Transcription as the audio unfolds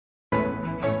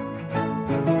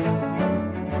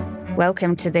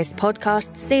Welcome to this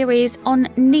podcast series on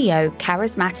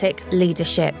neo-charismatic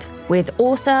leadership with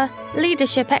author,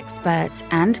 leadership expert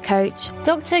and coach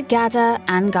Dr. Ghadah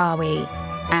and Martin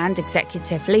and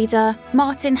executive leader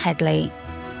Martin Headley,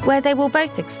 where they will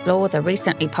both explore the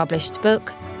recently published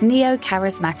book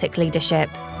Neo-Charismatic Leadership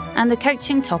and the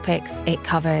coaching topics it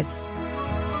covers.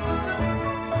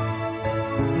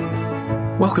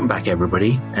 Welcome back,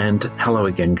 everybody, and hello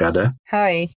again, Ghadah.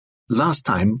 Hi. Last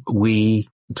time we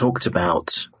talked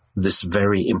about this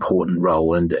very important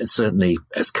role, and certainly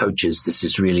as coaches, this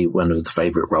is really one of the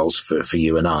favorite roles for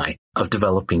you and I, of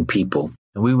developing people.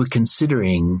 And we were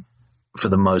considering, for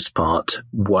the most part,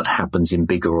 what happens in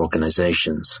bigger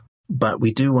organizations. But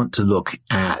we do want to look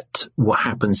at what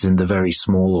happens in the very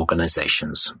small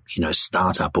organizations,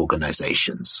 startup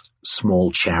organizations, small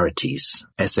charities,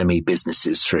 SME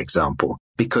businesses, for example,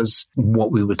 because what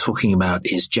we were talking about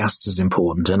is just as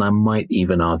important. And I might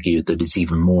even argue that it's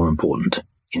even more important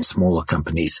in smaller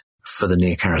companies for the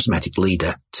neo-charismatic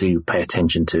leader to pay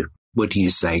attention to. What do you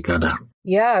say, Ghadah?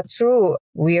 Yeah, true.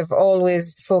 We have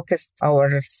always focused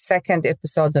our second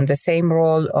episode on the same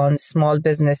role on small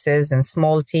businesses and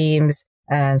small teams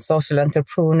and social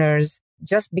entrepreneurs,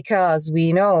 just because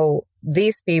we know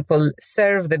these people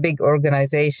serve the big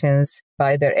organizations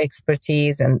by their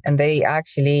expertise and they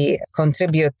actually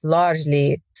contribute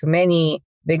largely to many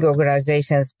big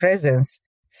organizations' presence.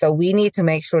 So we need to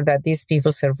make sure that these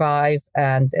people survive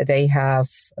and they have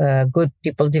good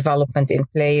people development in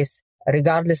place,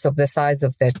 regardless of the size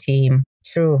of their team.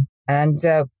 True. And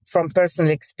from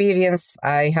personal experience,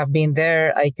 I have been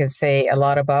there. I can say a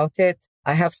lot about it.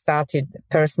 I have started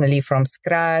personally from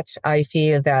scratch. I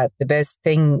feel that the best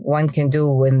thing one can do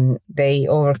when they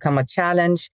overcome a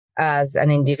challenge as an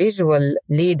individual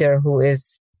leader who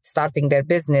is starting their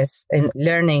business and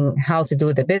learning how to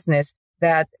do the business,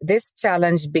 that this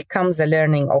challenge becomes a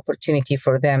learning opportunity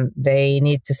for them. They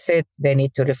need to sit, they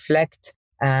need to reflect,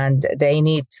 and they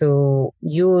need to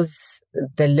use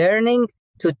the learning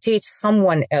to teach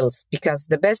someone else, because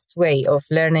the best way of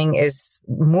learning is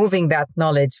moving that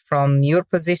knowledge from your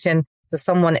position to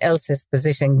someone else's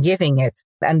position, giving it.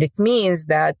 And it means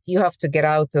that you have to get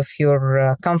out of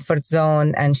your comfort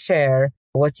zone and share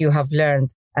what you have learned.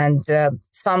 And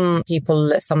some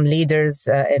people, some leaders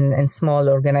in small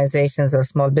organizations or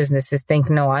small businesses think,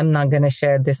 no, I'm not going to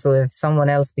share this with someone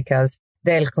else because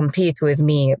they'll compete with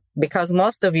me. Because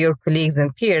most of your colleagues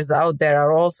and peers out there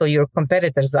are also your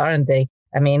competitors, aren't they?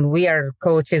 I mean, we are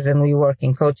coaches and we work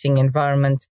in coaching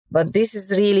environment, but this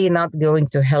is really not going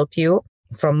to help you.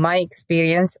 From my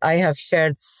experience, I have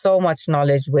shared so much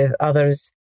knowledge with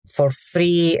others for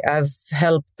free. I've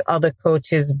helped other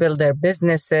coaches build their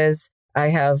businesses. I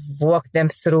have walked them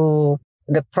through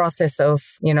the process of,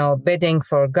 bidding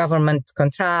for government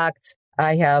contracts.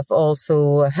 I have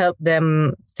also helped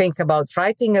them think about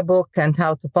writing a book and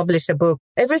how to publish a book.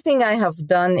 Everything I have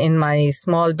done in my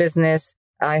small business,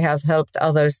 I have helped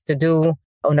others to do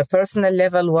on a personal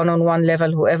level, one-on-one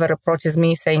level. Whoever approaches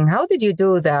me saying, how did you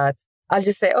do that? I'll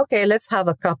just say, okay, let's have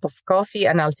a cup of coffee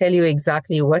and I'll tell you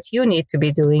exactly what you need to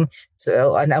be doing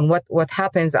and what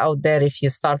happens out there if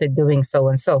you started doing so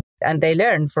and so. And they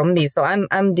learn from me. So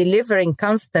I'm delivering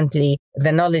constantly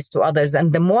the knowledge to others.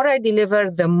 And the more I deliver,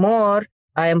 the more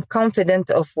I am confident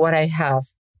of what I have.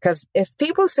 Because if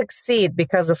people succeed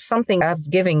because of something I've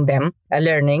given them, a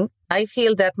learning, I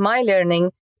feel that my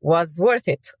learning was worth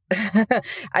it.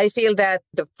 I feel that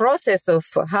the process of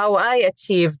how I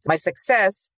achieved my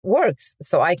success works.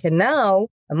 So I can now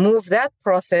move that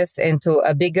process into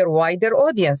a bigger, wider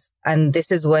audience. And this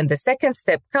is when the second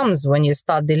step comes, when you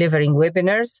start delivering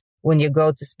webinars, when you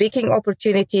go to speaking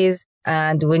opportunities,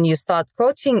 and when you start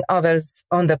coaching others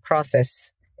on the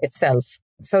process itself.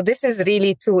 So this is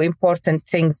really two important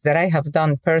things that I have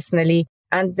done personally.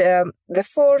 And the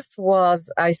fourth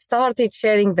was I started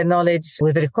sharing the knowledge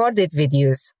with recorded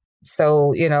videos.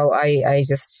 So, I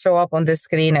just show up on the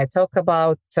screen, I talk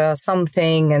about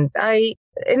something and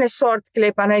in a short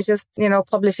clip, and I just,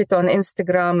 publish it on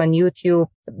Instagram and YouTube.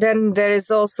 Then there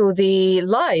is also the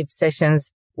live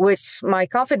sessions, which my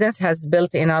confidence has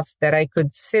built enough that I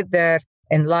could sit there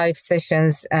in live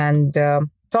sessions and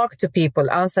talk to people,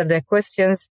 answer their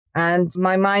questions, and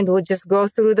my mind would just go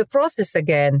through the process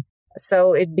again.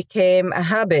 So it became a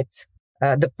habit.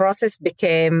 The process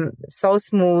became so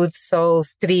smooth, so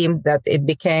streamed that it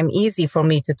became easy for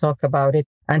me to talk about it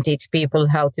and teach people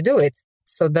how to do it.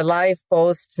 So the live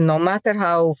posts, no matter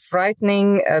how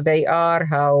frightening they are,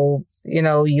 how,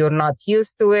 you're not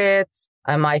used to it,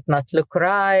 I might not look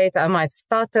right, I might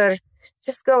stutter,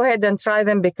 just go ahead and try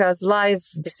them, because life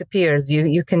disappears.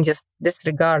 You can just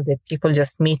disregard it. People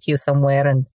just meet you somewhere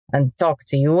and talk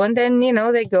to you. And then,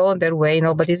 they go on their way.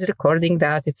 Nobody's recording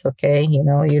that. It's okay.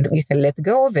 You can let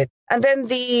go of it. And then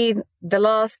the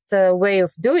last way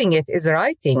of doing it is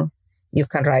writing. You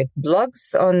can write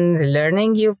blogs on the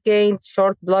learning you've gained,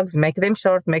 short blogs, make them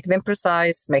short, make them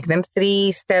precise, make them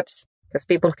 3 steps, because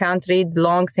people can't read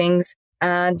long things.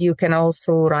 And you can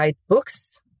also write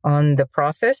books on the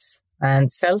process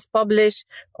and self-publish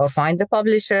or find a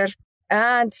publisher.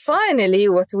 And finally,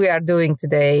 what we are doing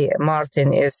today,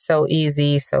 Martin, is so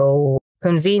easy, so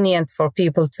convenient for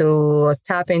people to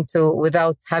tap into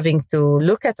without having to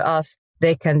look at us.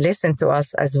 They can listen to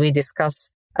us as we discuss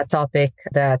a topic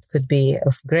that could be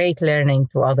of great learning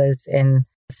to others in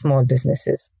small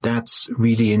businesses. That's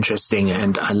really interesting.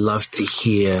 And I love to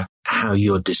hear how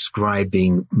you're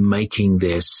describing making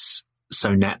this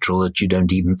so natural that you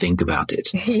don't even think about it.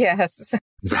 Yes.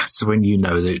 That's when you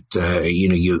know that,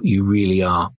 you really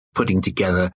are putting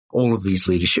together all of these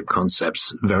leadership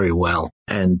concepts very well.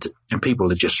 And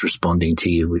people are just responding to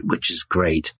you, which is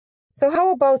great. So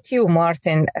how about you,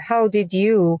 Martin? How did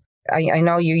you, I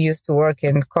know you used to work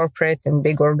in corporate and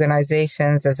big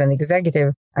organizations as an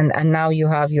executive, and now you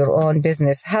have your own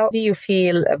business. How do you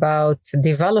feel about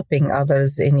developing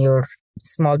others in your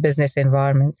small business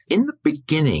environment? In the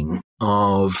beginning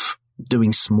of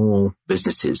doing small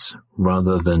businesses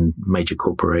rather than major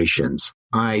corporations,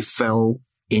 I fell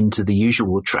into the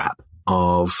usual trap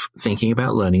of thinking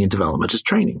about learning and development as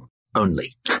training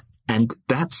only. And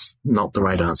that's not the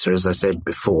right answer, as I said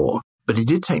before. But it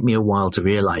did take me a while to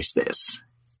realize this.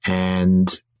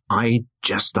 And I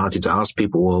just started to ask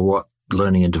people, well, what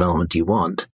learning and development do you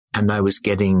want? And I was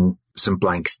getting some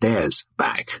blank stares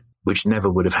back, which never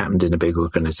would have happened in a big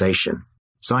organization.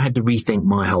 So I had to rethink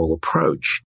my whole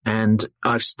approach. And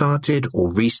I've started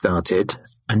or restarted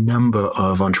a number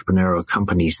of entrepreneurial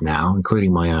companies now,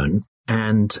 including my own.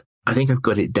 And I think I've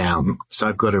got it down. So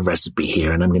I've got a recipe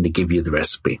here, and I'm going to give you the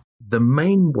recipe. The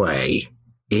main way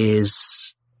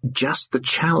is just the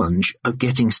challenge of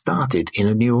getting started in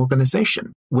a new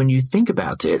organization. When you think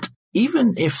about it,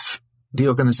 even if the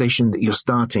organization that you're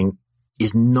starting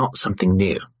is not something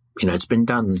new, it's been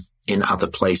done in other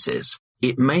places,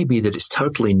 it may be that it's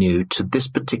totally new to this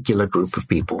particular group of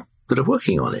people that are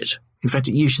working on it. In fact,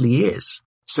 it usually is.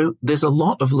 So there's a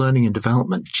lot of learning and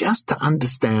development just to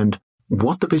understand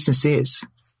what the business is.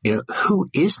 Who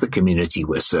is the community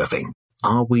we're serving?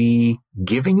 Are we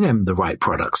giving them the right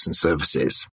products and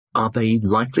services? Are they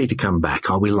likely to come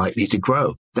back? Are we likely to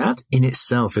grow? That in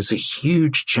itself is a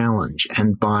huge challenge.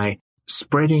 And by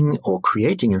spreading or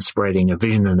creating and spreading a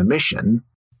vision and a mission,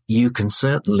 you can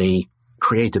certainly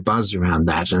create a buzz around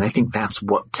that. And I think that's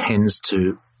what tends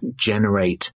to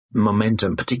generate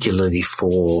momentum, particularly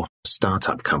for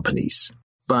startup companies.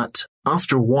 But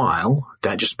after a while,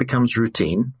 that just becomes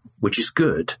routine, which is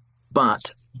good,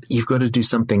 but you've got to do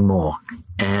something more.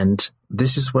 And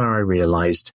this is where I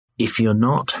realized if you're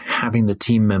not having the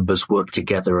team members work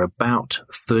together about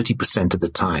 30% of the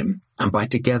time, and by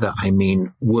together, I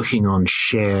mean working on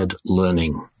shared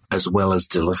learning as well as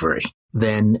delivery,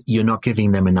 then you're not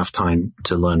giving them enough time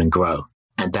to learn and grow.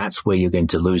 And that's where you're going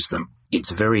to lose them.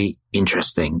 It's very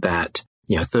interesting that,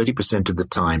 30% of the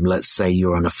time, let's say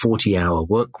you're on a 40-hour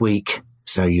work week.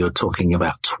 So you're talking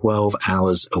about 12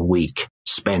 hours a week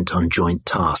spent on joint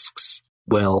tasks.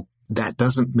 Well, that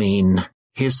doesn't mean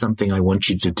here's something I want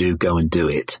you to do, go and do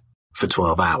it for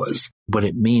 12 hours. What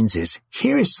it means is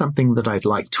here is something that I'd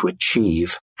like to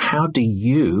achieve. How do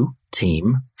you,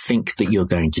 team, think that you're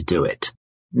going to do it?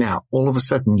 Now, all of a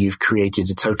sudden, you've created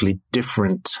a totally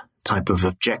different type of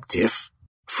objective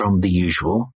from the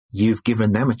usual. You've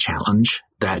given them a challenge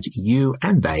that you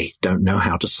and they don't know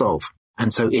how to solve.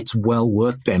 And so it's well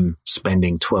worth them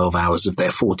spending 12 hours of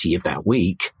their 40 of that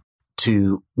week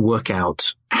to work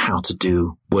out how to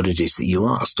do what it is that you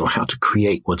asked or how to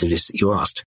create what it is that you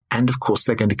asked. And of course,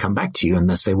 they're going to come back to you and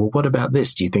they'll say, well, what about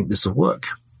this? Do you think this will work?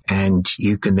 And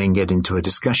you can then get into a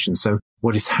discussion. So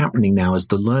what is happening now is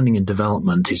the learning and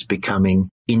development is becoming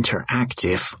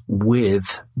interactive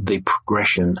with the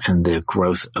progression and the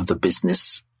growth of the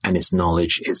business and its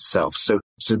knowledge itself. So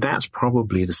that's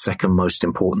probably the second most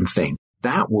important thing.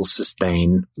 That will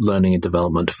sustain learning and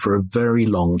development for a very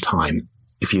long time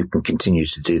if you can continue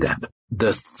to do that.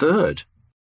 The third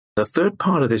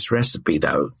part of this recipe,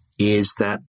 though, is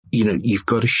that, you've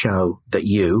got to show that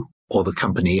you or the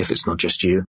company, if it's not just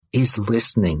you, is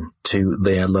listening to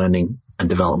their learning and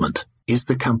development. Is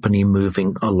the company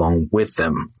moving along with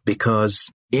them? Because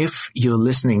if you're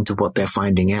listening to what they're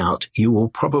finding out, you will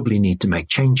probably need to make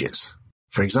changes.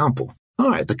 For example,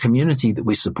 all right, the community that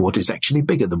we support is actually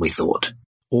bigger than we thought.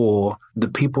 Or the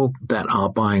people that are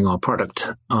buying our product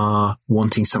are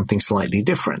wanting something slightly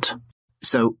different.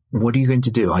 So what are you going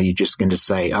to do? Are you just going to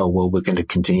say, oh, well, we're going to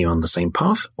continue on the same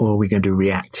path, or are we going to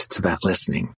react to that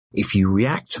listening? If you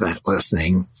react to that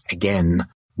listening, again,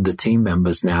 the team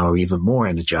members now are even more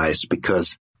energized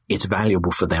because it's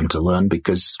valuable for them to learn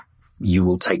because you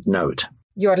will take note.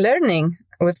 You're learning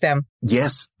with them.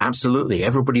 Yes, absolutely.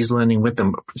 Everybody's learning with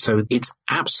them. So it's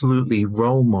absolutely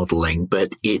role modeling,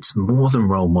 but it's more than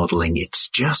role modeling. It's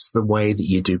just the way that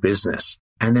you do business.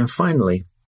 And then finally,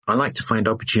 I like to find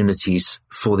opportunities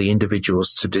for the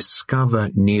individuals to discover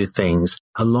new things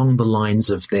along the lines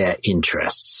of their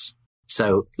interests.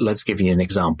 So let's give you an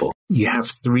example. You have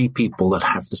 3 people that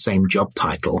have the same job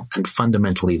title and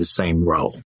fundamentally the same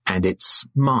role. And it's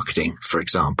marketing, for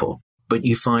example. But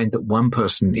you find that one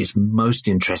person is most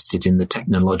interested in the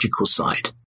technological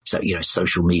side. So,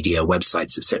 social media,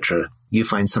 websites, etc. You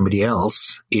find somebody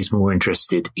else is more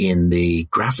interested in the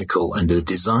graphical and the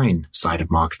design side of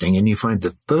marketing. And you find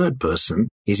the third person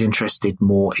is interested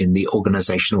more in the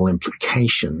organizational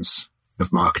implications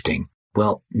of marketing.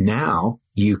 Well, now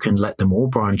you can let them all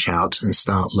branch out and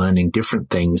start learning different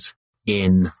things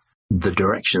in the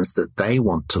directions that they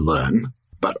want to learn,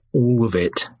 but all of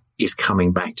it is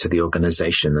coming back to the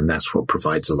organization, and that's what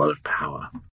provides a lot of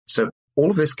power. So all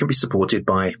of this can be supported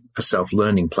by a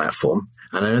self-learning platform.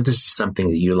 And I know this is something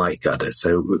that you like, Ghadah.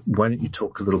 So why don't you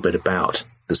talk a little bit about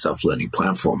the self-learning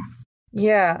platform?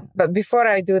 Yeah, but before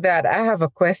I do that, I have a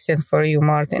question for you,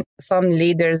 Martin. Some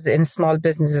leaders in small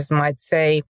businesses might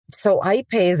say, so I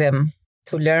pay them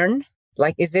to learn?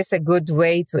 Like, is this a good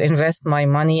way to invest my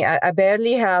money? I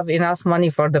barely have enough money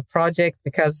for the project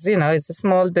because, it's a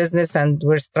small business and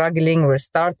we're struggling, we're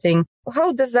starting.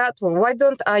 How does that work? Why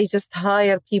don't I just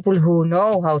hire people who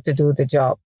know how to do the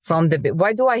job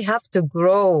why do I have to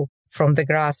grow from the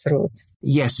grassroots?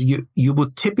 Yes, you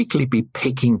would typically be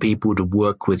picking people to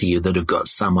work with you that have got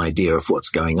some idea of what's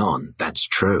going on. That's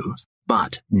true.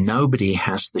 But nobody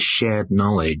has the shared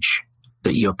knowledge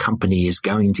that your company is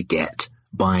going to get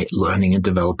by learning and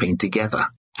developing together.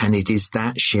 And it is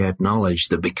that shared knowledge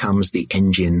that becomes the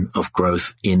engine of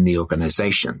growth in the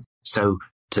organization. So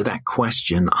to that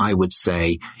question, I would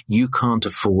say you can't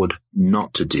afford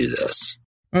not to do this.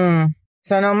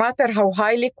 So no matter how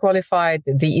highly qualified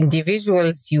the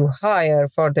individuals you hire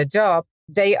for the job,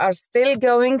 they are still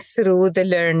going through the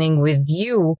learning with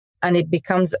you, and it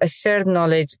becomes a shared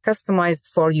knowledge customized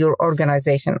for your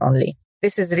organization only.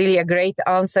 This is really a great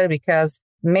answer because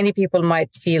many people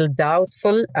might feel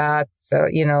doubtful at,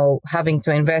 having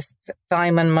to invest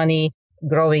time and money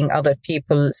growing other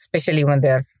people, especially when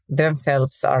they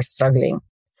themselves are struggling.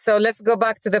 So let's go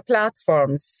back to the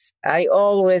platforms. I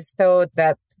always thought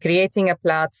that creating a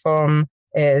platform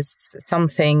is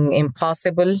something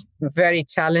impossible, very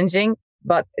challenging.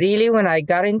 But really, when I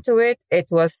got into it, it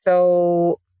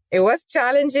was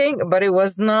challenging, but it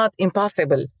was not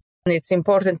impossible. And it's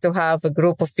important to have a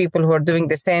group of people who are doing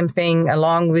the same thing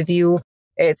along with you.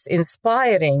 It's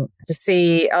inspiring to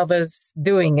see others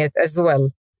doing it as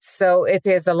well. So it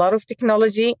is a lot of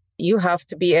technology. You have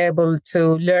to be able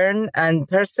to learn and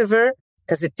persevere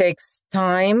because it takes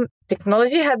time.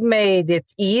 Technology had made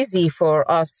it easy for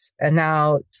us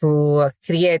now to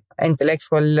create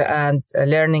intellectual and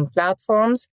learning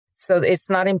platforms. So it's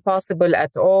not impossible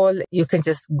at all. You can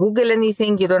just Google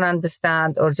anything you don't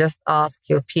understand or just ask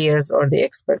your peers or the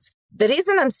experts. The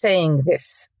reason I'm saying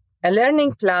this, a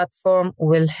learning platform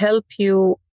will help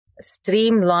you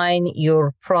streamline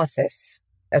your process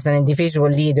as an individual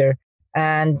leader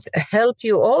and help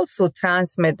you also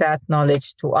transmit that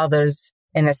knowledge to others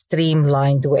in a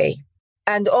streamlined way.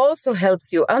 And also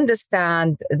helps you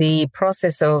understand the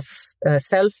process of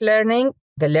self-learning,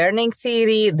 the learning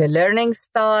theory, the learning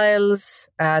styles,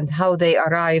 and how they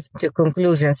arrive to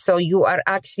conclusions. So you are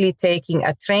actually taking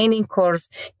a training course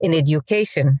in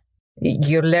education.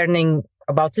 You're learning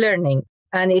about learning,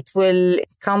 and it will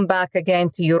come back again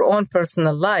to your own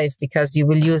personal life because you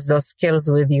will use those skills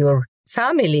with your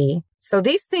family. So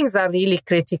these things are really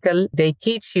critical. They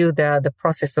teach you the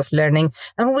process of learning.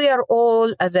 And we are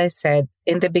all, as I said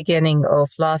in the beginning of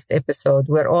last episode,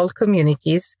 we're all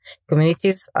communities.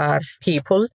 Communities are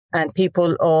people, and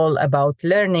people all about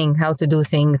learning how to do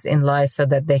things in life so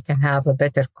that they can have a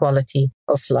better quality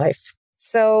of life.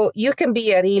 So you can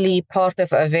be a really part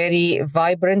of a very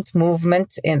vibrant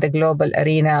movement in the global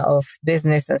arena of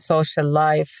business and social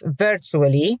life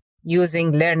virtually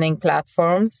using learning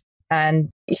platforms. And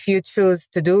if you choose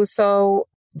to do so,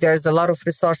 there's a lot of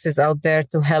resources out there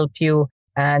to help you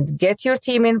and get your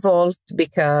team involved,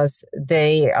 because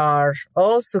they are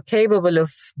also capable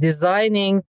of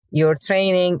designing your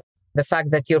training, the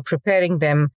fact that you're preparing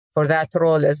them for that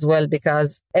role as well,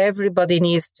 because everybody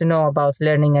needs to know about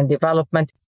learning and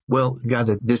development. Well,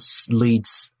 Ghadah, this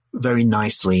leads very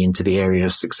nicely into the area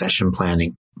of succession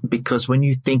planning, because when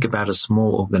you think about a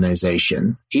small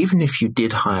organization, even if you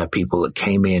did hire people that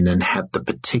came in and had the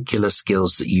particular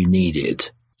skills that you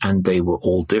needed, and they were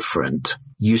all different,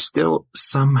 you still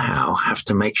somehow have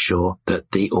to make sure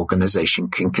that the organization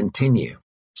can continue.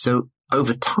 So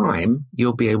over time,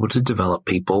 you'll be able to develop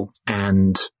people,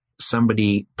 and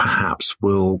somebody perhaps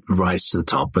will rise to the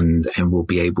top and will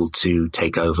be able to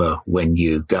take over when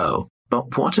you go.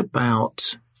 But what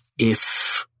about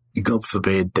if, God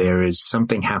forbid, there is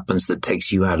something happens that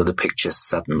takes you out of the picture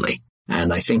suddenly?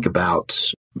 And I think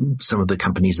about some of the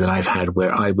companies that I've had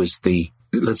where I was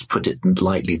let's put it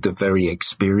lightly, the very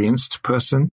experienced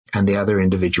person, and the other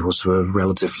individuals were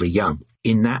relatively young.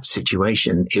 In that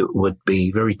situation, it would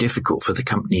be very difficult for the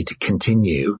company to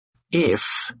continue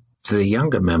if the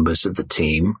younger members of the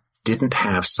team didn't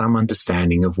have some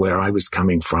understanding of where I was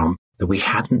coming from, that we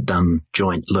hadn't done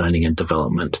joint learning and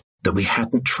development, that we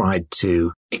hadn't tried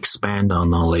to expand our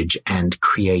knowledge and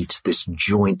create this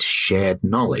joint shared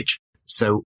knowledge.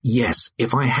 So yes,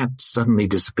 if I had suddenly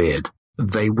disappeared,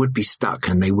 they would be stuck,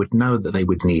 and they would know that they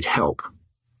would need help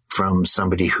from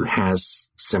somebody who has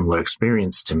similar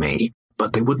experience to me,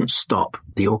 but they wouldn't stop.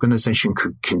 The organization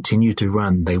could continue to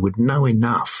run. They would know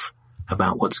enough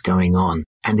about what's going on.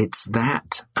 And it's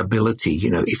that ability,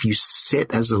 if you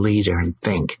sit as a leader and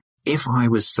think, if I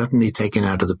was suddenly taken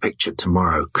out of the picture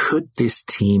tomorrow, could this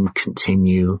team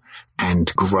continue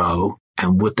and grow?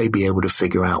 And would they be able to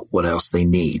figure out what else they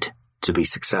need to be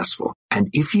successful? And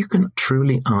if you can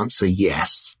truly answer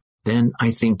yes, then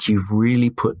I think you've really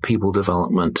put people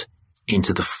development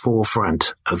into the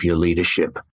forefront of your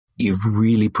leadership. You've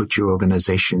really put your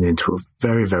organization into a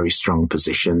very, very strong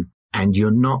position, and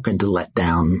you're not going to let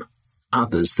down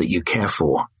others that you care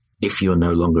for if you're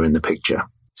no longer in the picture.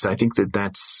 So I think that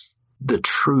that's the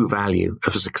true value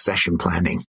of succession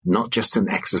planning, not just an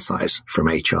exercise from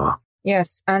HR.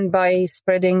 Yes, and by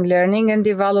spreading learning and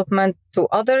development to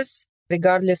others,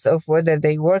 regardless of whether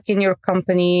they work in your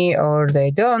company or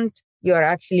they don't, you are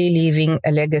actually leaving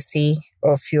a legacy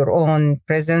of your own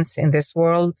presence in this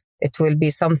world. It will be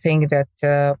something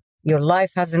that your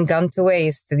life hasn't gone to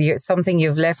waste, something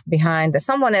you've left behind.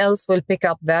 Someone else will pick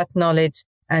up that knowledge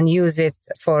and use it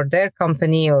for their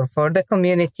company or for the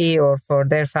community or for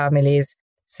their families.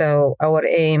 So our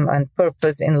aim and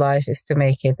purpose in life is to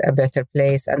make it a better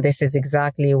place. And this is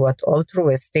exactly what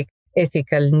altruistic,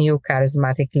 ethical, new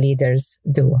charismatic leaders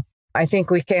do. I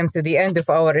think we came to the end of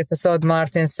our episode,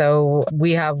 Martin. So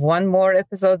we have one more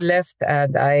episode left,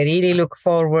 and I really look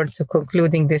forward to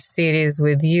concluding this series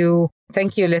with you.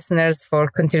 Thank you, listeners, for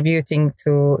contributing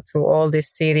to all this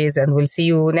series, and we'll see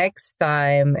you next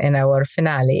time in our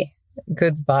finale.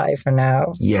 Goodbye for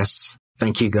now. Yes.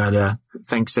 Thank you, Ghadah.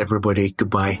 Thanks, everybody.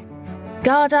 Goodbye.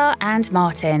 Ghadah and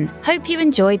Martin, hope you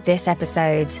enjoyed this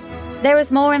episode. There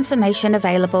is more information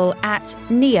available at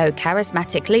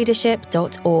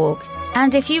neocharismaticleadership.org.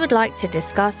 And if you would like to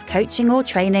discuss coaching or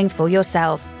training for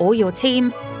yourself or your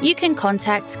team, you can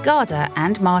contact Ghadah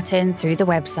and Martin through the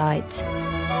website.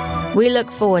 We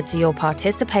look forward to your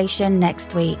participation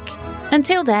next week.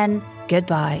 Until then,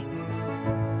 goodbye.